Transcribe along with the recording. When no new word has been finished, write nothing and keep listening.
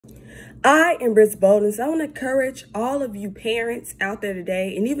I am Britt Bolden, so I want to encourage all of you parents out there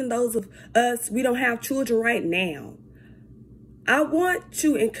today, and even those of us, we don't have children right now. I want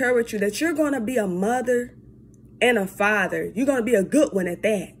to encourage you that you're going to be a mother and a father. You're going to be a good one at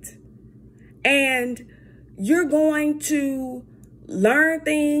that. And you're going to learn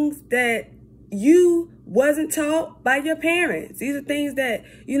things that you wasn't taught by your parents. These are things that,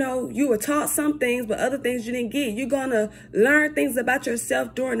 you were taught some things, but other things you didn't get. You're going to learn things about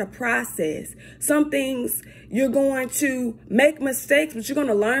yourself during the process. Some things you're going to make mistakes, but you're going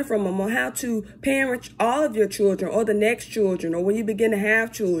to learn from them on how to parent all of your children or the next children or when you begin to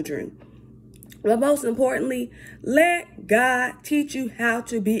have children. But most importantly, let God teach you how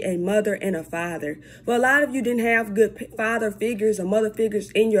to be a mother and a father. For a lot of you didn't have good father figures or mother figures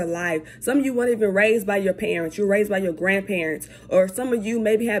in your life. Some of you weren't even raised by your parents. You were raised by your grandparents. Or some of you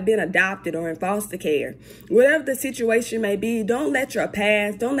maybe have been adopted or in foster care. Whatever the situation may be, don't let your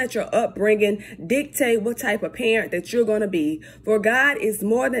past, don't let your upbringing dictate what type of parent that you're going to be. For God is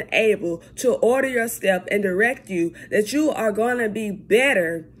more than able to order your step and direct you that you are going to be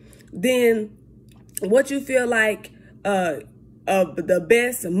better than what you feel like the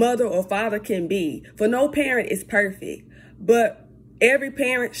best mother or father can be. For no parent is perfect, but every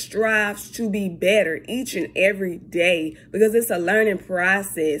parent strives to be better each and every day because it's a learning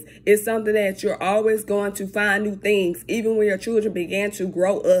process. It's something that you're always going to find new things, even when your children begin to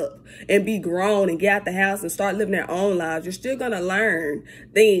grow up and be grown and get out the house and start living their own lives. You're still going to learn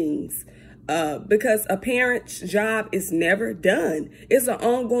things. Because a parent's job is never done. It's an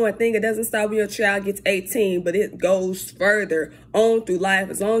ongoing thing. It doesn't stop when your child gets 18, but it goes further on through life.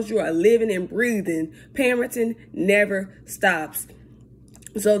 As long as you are living and breathing, parenting never stops.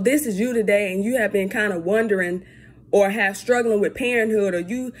 So this is you today, and you have been kind of wondering or have struggling with parenthood, or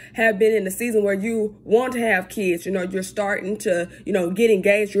you have been in the season where you want to have kids, you're starting to, get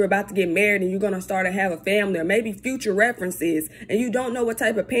engaged, you're about to get married, and you're going to start to have a family, or maybe future references, and you don't know what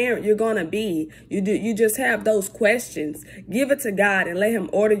type of parent you're going to be. You just have those questions. Give it to God and let him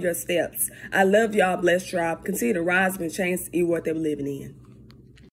order your steps. I love y'all, blessed tribe. Continue to rise and change the world that we're living in.